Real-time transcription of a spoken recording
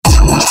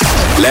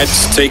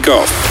Let's take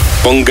off.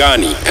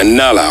 Bongani and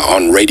Nala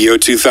on Radio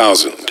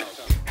 2000.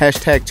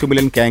 Hashtag 2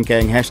 million gang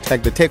gang.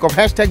 Hashtag the takeoff.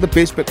 Hashtag the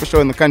best breakfast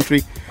show in the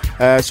country.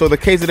 So the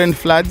KZN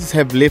floods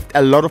have left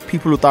a lot of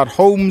people without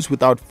homes,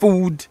 without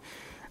food,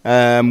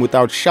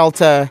 without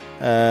shelter.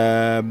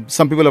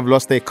 Some people have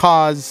lost their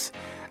cars.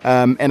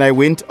 And I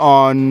went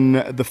on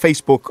the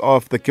Facebook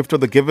of the Gift of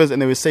the Givers, and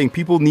they were saying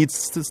people need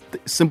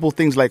simple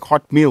things like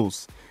hot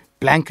meals,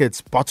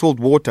 blankets,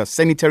 bottled water,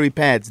 sanitary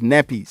pads,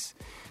 nappies.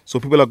 So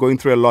people are going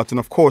through a lot. And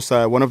of course,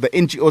 one of the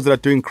NGOs that are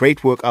doing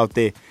great work out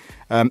there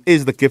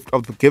is the Gift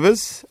of the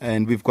Givers.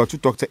 And we've got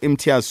Dr.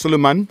 Imtiaz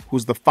Sooliman,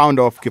 who's the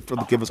founder of Gift of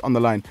the Givers, on the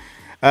line.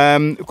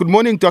 Good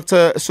morning,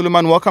 Dr.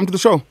 Sooliman. Welcome to the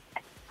show.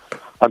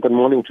 Good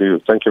morning to you.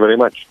 Thank you very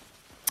much.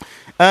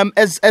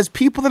 As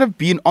people that have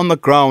been on the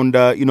ground,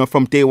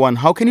 from day one,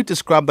 how can you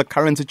describe the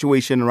current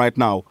situation right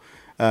now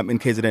in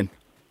KZN?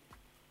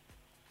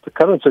 The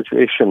current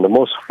situation, the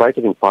most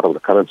frightening part of the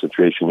current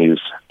situation is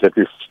that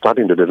we're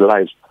starting to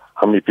realize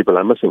how many people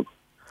are missing.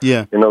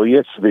 Yeah.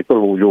 Yes, people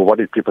who you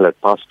worried people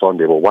had passed on,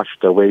 they were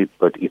washed away,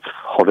 but it's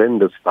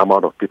horrendous the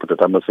amount of people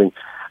that are missing,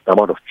 the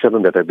amount of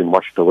children that have been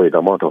washed away, the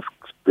amount of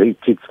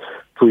kids,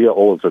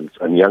 2-year-olds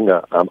and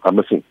younger are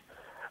missing.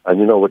 And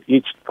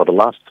for the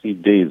last 3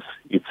 days,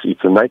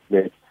 it's a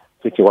nightmare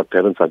thinking what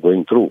parents are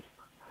going through.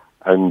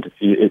 And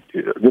we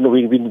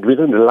didn't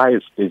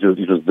realize it was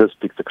this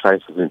big the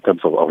crisis in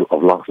terms of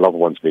loved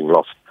ones being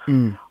lost.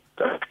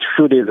 A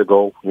few days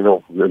ago,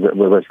 whilst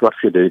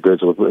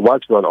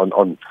we were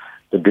on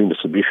doing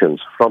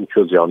distributions from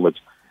Tuesday onwards,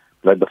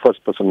 like the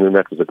first person we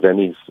met was the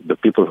grannies, the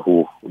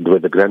people where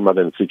the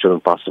grandmother and 3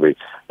 children passed away.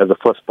 That's the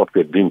first spot we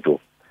had been to.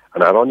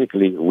 And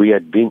ironically, we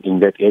had been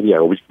in that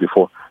area a week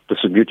before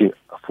distributing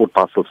food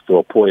parcels to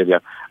a poor area,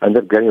 and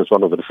that granny was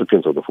one of the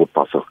recipients of the food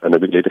parcel. And a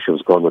week later, she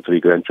was gone with 3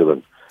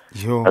 grandchildren.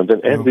 And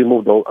then as we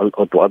moved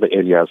on to other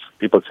areas,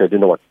 people said,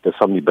 there's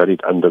somebody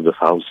buried under this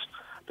house.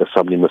 There's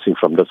somebody missing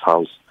from this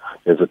house.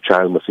 There's a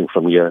child missing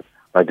from here.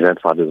 My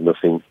grandfather is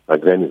missing. My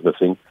granny is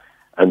missing.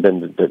 And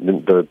then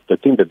the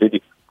thing that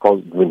really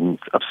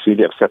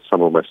really upset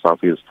some of my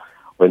staff is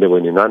when they were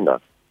in Inanda,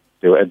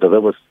 they were at the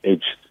river's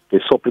edge. They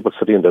saw people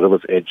sitting at the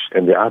river's edge,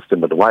 and they asked them,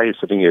 but why are you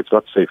sitting here? It's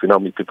not safe. How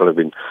many people have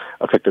been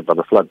affected by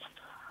the floods?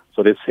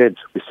 So they said,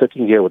 we're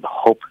sitting here with the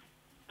hope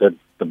that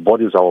the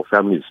bodies of our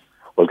families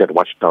will get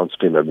washed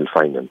downstream and we'll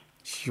find them.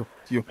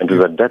 And we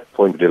were at that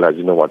point realized,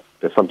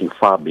 there's something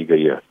far bigger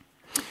here.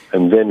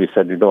 And then we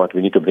said,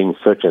 we need to bring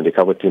search and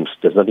recovery teams.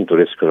 There's nothing to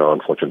rescue now,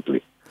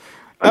 unfortunately.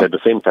 And at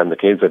the same time, the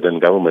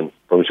KZN government,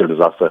 provincial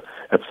disaster,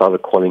 had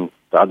started calling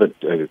the other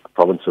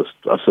provinces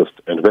to assist.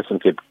 And Western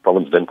Cape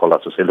province then called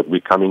us to say, look,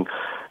 we're coming.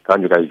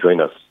 Can't you guys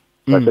join us?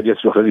 So I said, yes,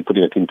 we're already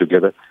putting a team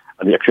together,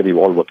 and we actually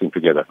were all working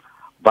together.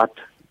 But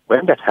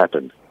when that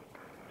happened,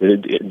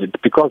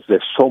 because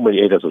there's so many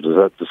areas of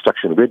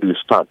destruction, where do you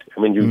start?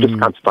 You just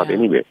can't start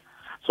anywhere.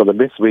 So the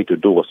best way to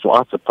do was to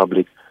ask the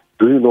public,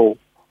 do you know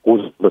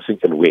who's missing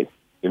and where?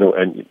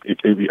 And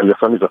your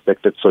family is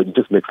affected, so it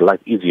just makes life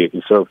easier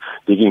instead of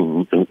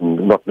digging,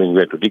 not knowing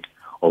where to dig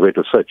or where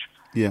to search.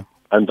 Yeah.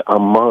 And the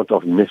amount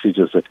of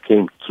messages that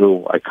came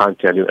through, I can't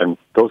tell you. And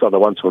those are the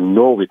ones who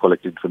know we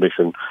collect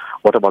information.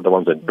 What about the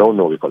ones that don't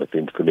know we collect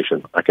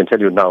information? I can tell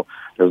you now,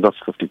 there's not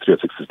 53 or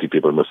 60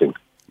 people missing.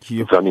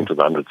 It's running to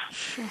the hundreds.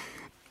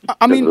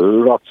 There's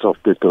lots of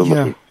people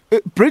missing.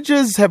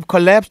 Bridges have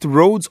collapsed.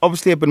 Roads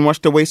obviously have been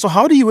washed away. So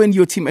how do you and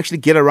your team actually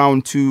get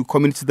around to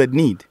communities that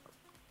need?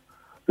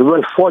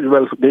 There's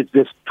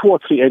 2 or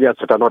 3 areas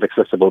that are not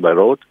accessible by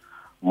road.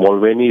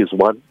 Mulvaney is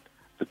one.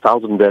 The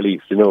Thousand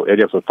Valleys,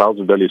 areas of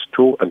Thousand Valleys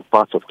 2, and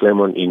parts of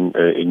Claremont in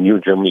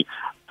New Germany.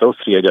 Those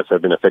 3 areas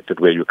have been affected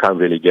where you can't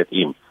really get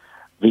in.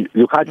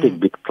 You can't take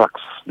big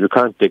trucks. You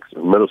can't take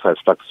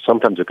middle-sized trucks.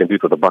 Sometimes you can do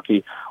it with a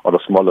bucky or a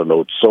smaller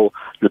load. So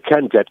you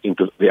can get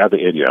into the other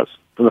areas.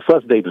 So the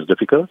first day it was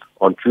difficult.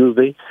 On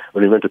Tuesday,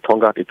 when we went to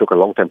Tongaat, it took a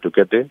long time to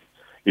get there.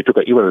 It took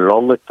an even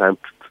longer time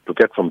to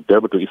get from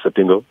Durban to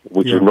Isatingo,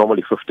 which is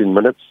normally 15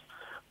 minutes.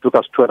 It took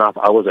us 2.5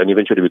 hours, and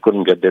eventually we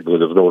couldn't get there because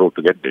there was no road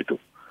to get there to.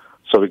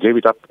 So we gave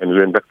it up, and we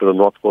went back to the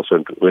north coast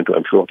and went to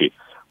Mshoki.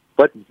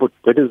 But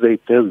Wednesday,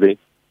 Thursday,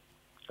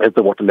 as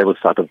the water level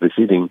started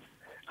receding,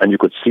 and you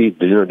could see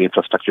the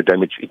infrastructure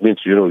damage, it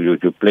means you're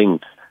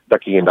playing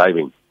ducking and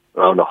diving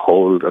around a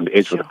hole on the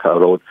edge of the car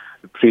road.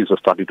 The trees were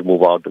starting to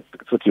move out. The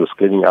city was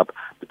cleaning up.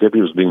 The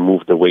debris was being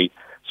moved away.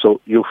 So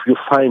you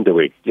find a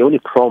way. The only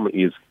problem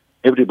is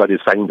everybody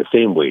is finding the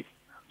same way.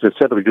 So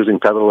instead of using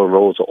parallel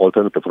roads or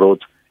alternative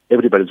roads,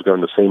 everybody's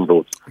going on the same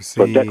roads.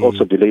 So that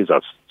also delays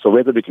us. So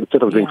whether we can,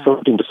 instead of doing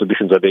 15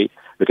 distributions a day,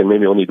 we can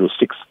maybe only do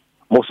 6.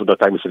 Most of the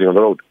time we're sitting on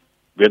the road.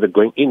 Whether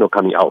going in or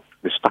coming out,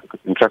 we're stuck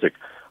in traffic.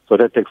 So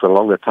that takes a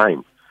longer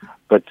time.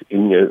 But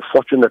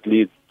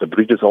fortunately, the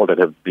bridges, all that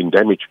have been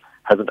damaged,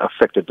 hasn't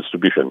affected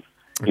distribution.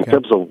 In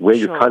terms of where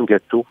you can't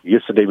get to,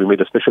 yesterday we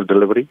made a special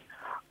delivery.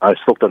 I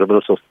spoke to the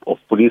Minister of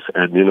Police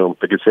and,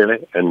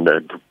 Pekisele and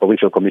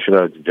Provincial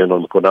Commissioner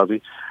General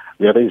Mkonazi.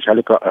 We arranged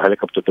a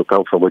helicopter to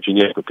come from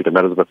Virginia to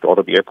Pietermaritzburg to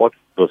Orobi Airport.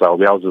 Those our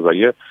warehouses are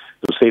here.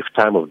 To save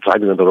time of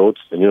driving on the roads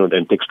and, and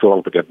it takes too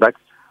long to get back.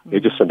 They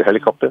just sent a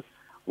helicopter.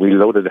 We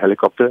loaded the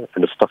helicopter,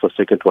 and the stuff was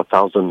taken to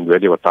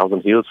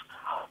 1,000 hills.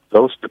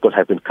 Those people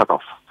have been cut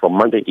off from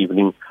Monday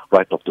evening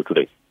right up to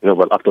today.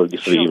 Up till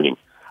yesterday evening.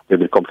 They've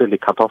been completely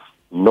cut off.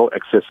 No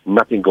access,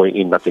 nothing going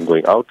in, nothing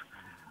going out.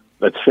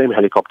 That same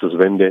helicopters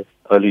went there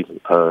early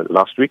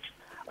last week,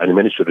 and they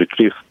managed to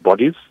retrieve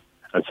bodies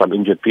and some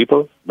injured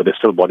people, but there's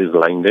still bodies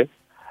lying there.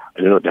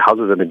 And, the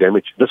houses have been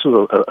damaged. This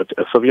was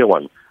a severe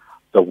one.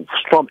 The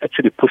storm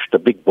actually pushed the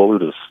big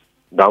boulders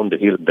down the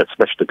hill that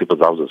smashed the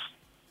people's houses.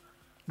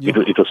 Yeah.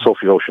 It was so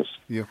ferocious.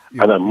 Yeah.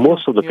 And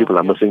most of the people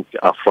are missing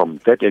are from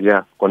that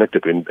area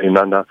connected to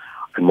Inanda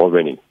and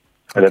Mulvaney.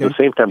 And at the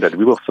same time that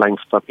we were flying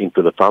stuff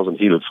into the 1,000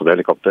 hills for the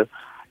helicopter,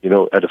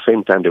 at the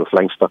same time they were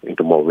flying stuff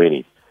into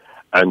Mulvaney.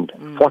 And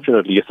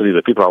fortunately, yesterday,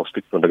 the people I was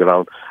speaking on the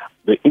ground,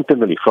 they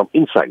internally, from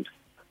inside,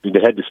 they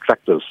had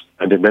distractors,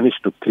 and they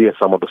managed to clear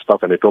some of the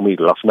stuff, and they told me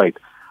last night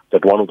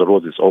that one of the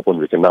roads is open,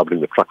 we can now bring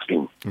the trucks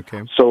in.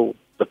 Okay. So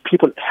the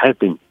people have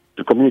been,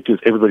 the communities,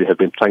 everybody has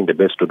been trying their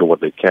best to do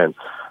what they can.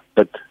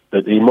 But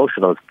the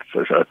emotional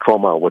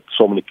trauma with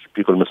so many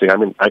people missing,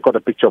 I got a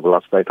picture of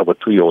last night of a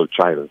 2-year-old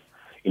child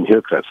in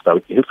Hillcrest. Now,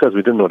 in Hillcrest,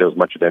 we didn't know there was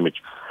much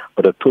damage,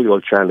 but a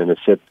 2-year-old child, and it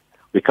said,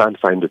 we can't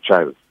find the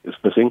child. It's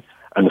missing,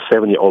 and the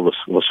 7-year-old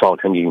was found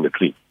hanging in the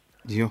tree.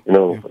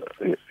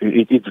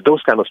 It's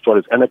those kind of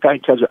stories. And the guy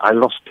tells you, I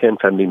lost 10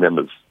 family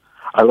members.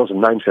 I lost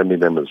 9 family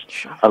members.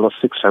 Sure. I lost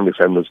 6 family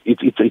members.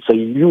 It's a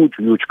huge,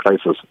 huge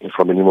crisis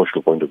from an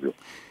emotional point of view.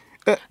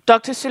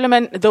 Dr.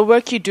 Sooliman, the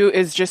work you do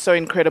is just so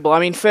incredible.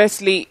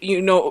 Firstly,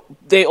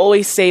 they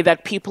always say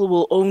that people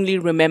will only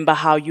remember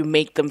how you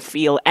make them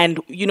feel. And,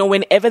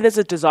 whenever there's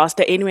a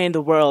disaster anywhere in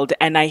the world,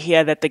 and I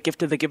hear that the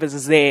gift of the givers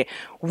is there,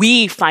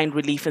 we find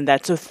relief in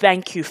that. So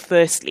thank you,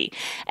 firstly.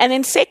 And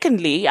then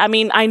secondly,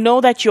 I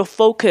know that your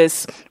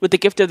focus with the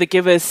gift of the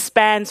givers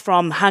spans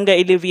from hunger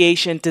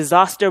alleviation,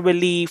 disaster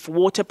relief,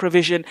 water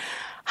provision.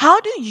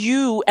 How do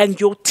you and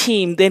your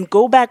team then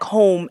go back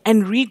home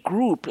and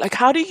regroup?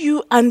 How do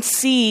you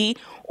unsee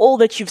all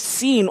that you've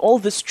seen, all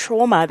this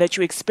trauma that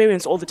you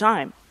experience all the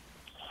time?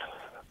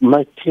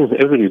 My team,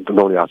 everybody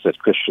normally asks that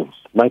question.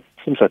 My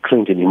teams are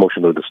trained in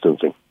emotional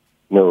distancing.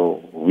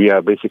 We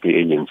are basically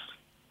aliens.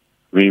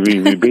 We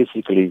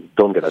basically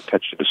don't get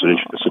attached to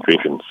the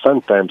situation.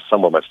 Sometimes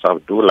some of my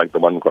staff do, like the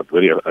one got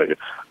very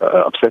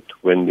upset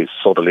when they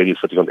saw the lady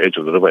sitting on the edge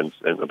of the river and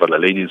the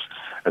ladies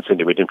and saying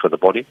they're waiting for the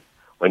body.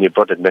 When he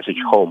brought that message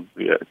home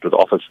to the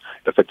office,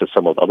 it affected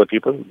some of the other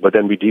people. But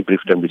then we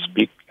debriefed and we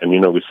speak, and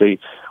we say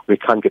we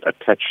can't get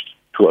attached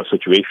to a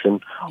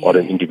situation or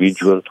an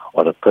individual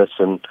or a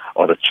person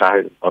or a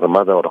child or a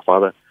mother or a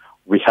father.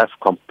 We have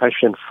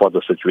compassion for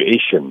the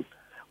situation,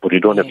 but we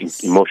don't have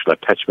emotional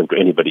attachment to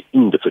anybody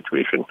in the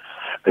situation.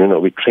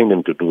 And we train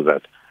them to do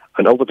that.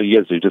 And over the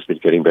years, they've just been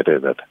getting better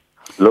at that.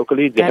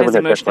 Locally, they haven't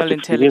had that much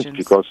experience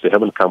because they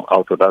haven't come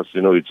out with us.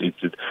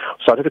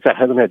 South Africa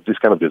hasn't had this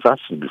kind of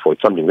disaster before.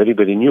 It's something very,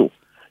 very new.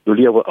 You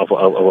hear of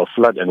a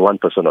flood and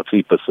 1% or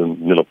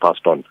 3%,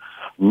 passed on.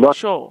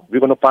 We're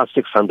going to pass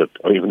 600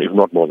 or even if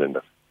not more than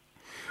that.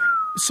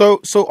 So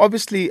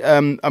obviously,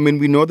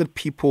 we know that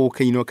people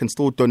can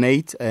still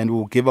donate, and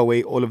we'll give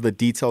away all of the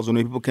details on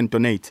where people can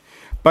donate.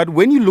 But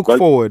when you look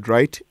forward,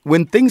 right,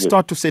 when things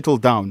start to settle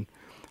down,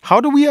 how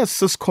do we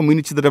assist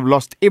communities that have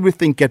lost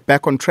everything get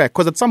back on track?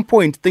 Because at some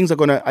point things are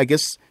going to,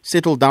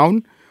 settle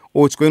down,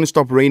 or it's going to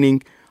stop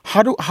raining.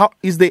 How do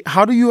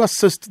you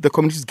assist the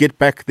communities get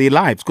back their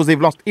lives because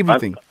they've lost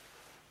everything?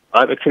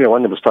 I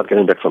want them to start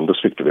getting back from this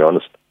week, to be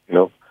honest.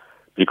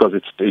 Because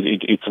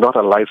it's not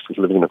a life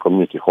living in a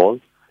community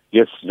hall.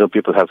 Yes,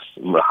 people have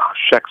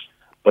shacks,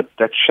 but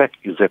that shack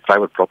is their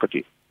private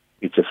property.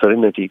 It's a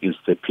serenity, it's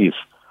their peace.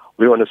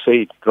 We want to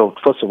say,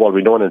 first of all,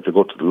 we don't want them to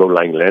go to the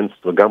low-lying lands.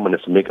 The government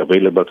has to make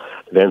available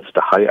lands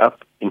to high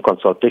up in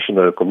consultation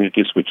with the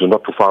communities which are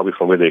not too far away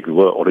from where they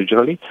were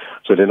originally.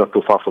 So they're not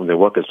too far from their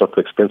work. It's not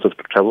too expensive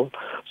to travel.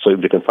 So if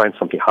they can find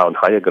something on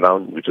higher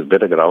ground, which is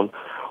better ground,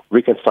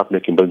 we can start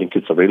making building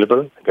kits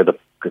available, get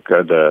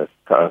the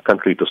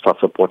country to start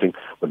supporting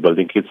with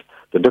building kits.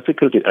 The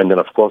difficulty, and then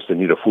of course they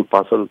need a food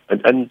parcel.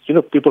 And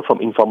people from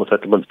informal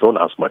settlements don't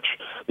ask much.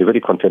 They're very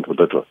content with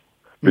little.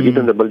 You give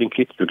them the building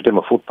kit, you give them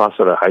a food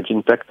parcel, a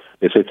hygiene pack.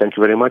 They say, thank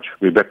you very much.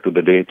 We're back to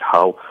the date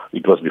how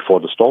it was before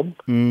the storm.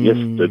 Yes,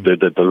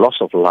 the loss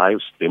of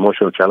lives, the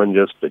emotional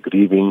challenges, the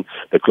grieving,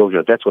 the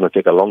closure, that's going to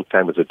take a long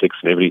time as it takes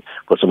in every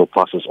person who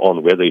passes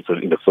on, whether it's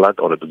in a flood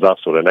or a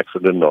disaster or an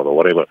accident or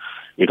whatever.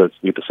 With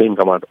the same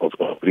amount of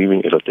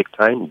grieving, it'll take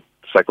time.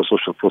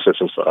 Psychosocial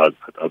processes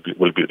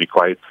will be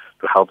required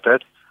to help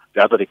that.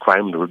 The other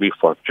requirement will be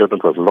for children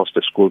who have lost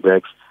their school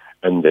bags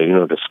and the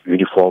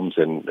uniforms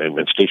and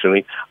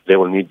stationery. They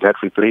will need that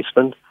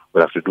replacement.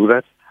 We'll have to do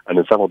that. And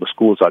then some of the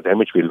schools are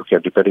damaged. We're looking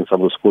at repairing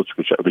some of the schools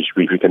which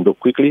we can do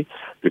quickly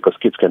because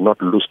kids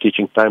cannot lose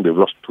teaching time. We've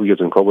lost 2 years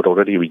in COVID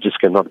already. We just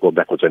cannot go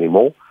backwards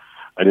anymore.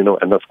 And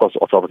of course,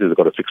 authorities have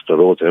got to fix the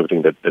roads and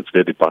everything. That's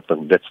their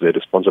department. That's their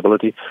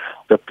responsibility.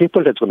 The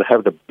people that's going to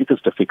have the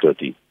biggest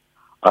difficulty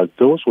are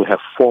those who have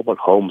formal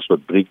homes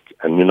with brick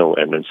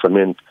and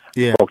cement.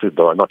 Yeah. Concrete,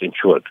 though, are not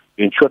insured.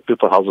 Insured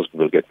people houses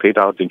will get paid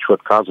out.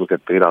 Insured cars will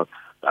get paid out.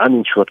 The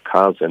uninsured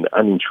cars and the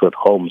uninsured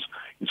homes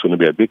is going to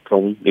be a big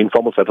problem. The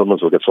informal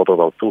settlements will get sorted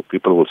out too.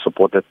 People will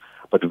support that.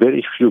 But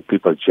very few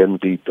people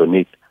generally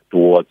donate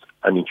towards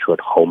uninsured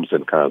homes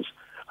and cars.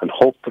 And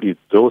hopefully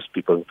those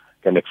people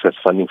can access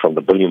funding from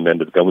the $1 billion that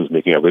the government is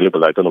making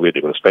available. I don't know where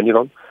they're going to spend it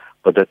on,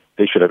 but that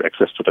they should have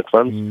access to the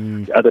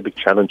funds. The other big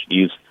challenge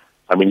is,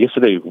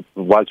 yesterday,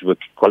 whilst we were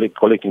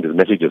collecting these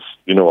messages,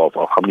 of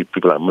how many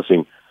people are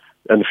missing,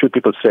 and a few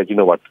people said, you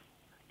know what,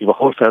 if a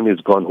whole family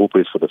is gone, who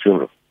pays for the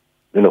funeral?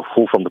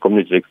 Who from the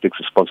community takes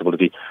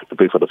responsibility to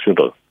pay for the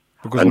funeral?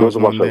 Because and those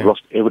of us who have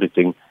lost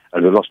everything,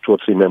 and we lost 2 or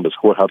 3 members,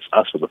 who helps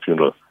us with the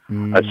funeral?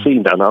 I see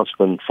in the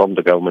announcement from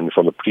the government,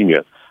 from the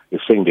Premier,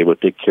 is saying they will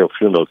take care of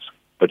funerals.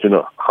 But,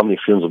 how many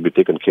funerals will be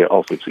taken care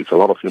of? It's a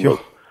lot of funerals.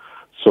 Sure.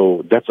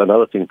 So that's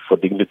another thing for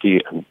dignity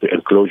and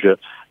enclosure.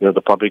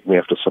 The public may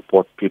have to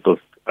support people.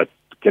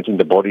 Getting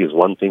the body is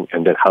one thing,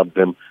 and then help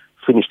them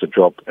finish the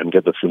job and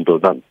get the funeral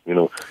done.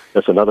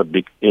 That's another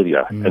big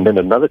area. And then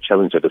another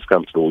challenge that has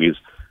come through is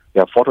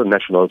there are foreign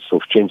nationals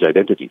who've changed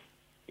identity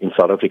in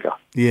South Africa.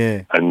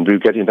 Yeah. And we're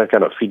getting that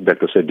kind of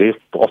feedback to say they've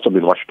also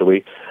been washed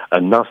away.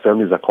 And now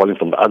families are calling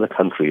from the other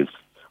countries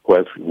who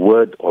have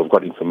word or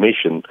got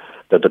information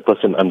that the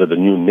person under the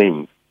new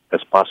name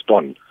has passed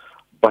on,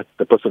 but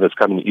the person has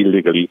come in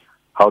illegally.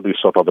 How do you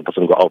sort out the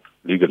person go out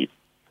legally?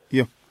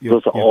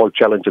 Those are all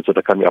challenges that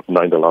are coming up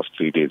now in the last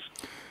 3 days.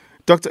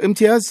 Dr.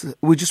 Imtiaz,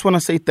 we just want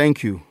to say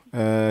thank you.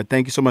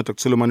 Thank you so much,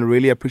 Dr. Sooliman.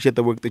 Really appreciate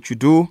the work that you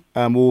do.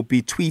 We'll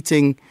be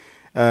tweeting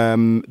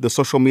the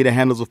social media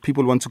handles of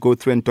people who want to go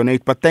through and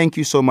donate. But thank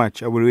you so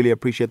much. I would really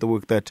appreciate the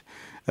work that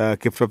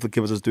Gift of the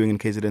Givers is doing in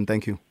KZN.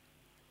 Thank you.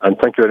 And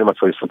thank you very much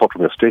for your support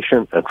from your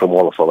station and from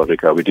all of South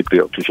Africa. We deeply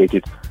appreciate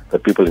it. The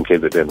people in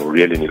KZN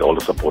really need all the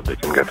support they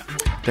can get.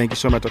 Thank you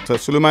so much, Dr.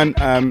 Sooliman.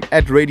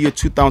 At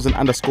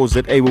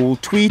radio2000_ZA, we will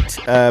tweet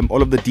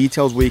all of the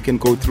details where you can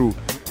go through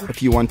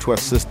if you want to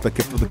assist the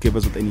Gift of the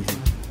Givers with anything.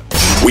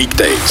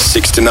 Weekdays,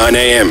 6 to 9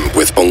 a.m.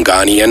 with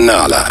Bongani and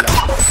Nala.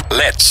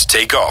 Let's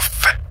take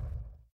off.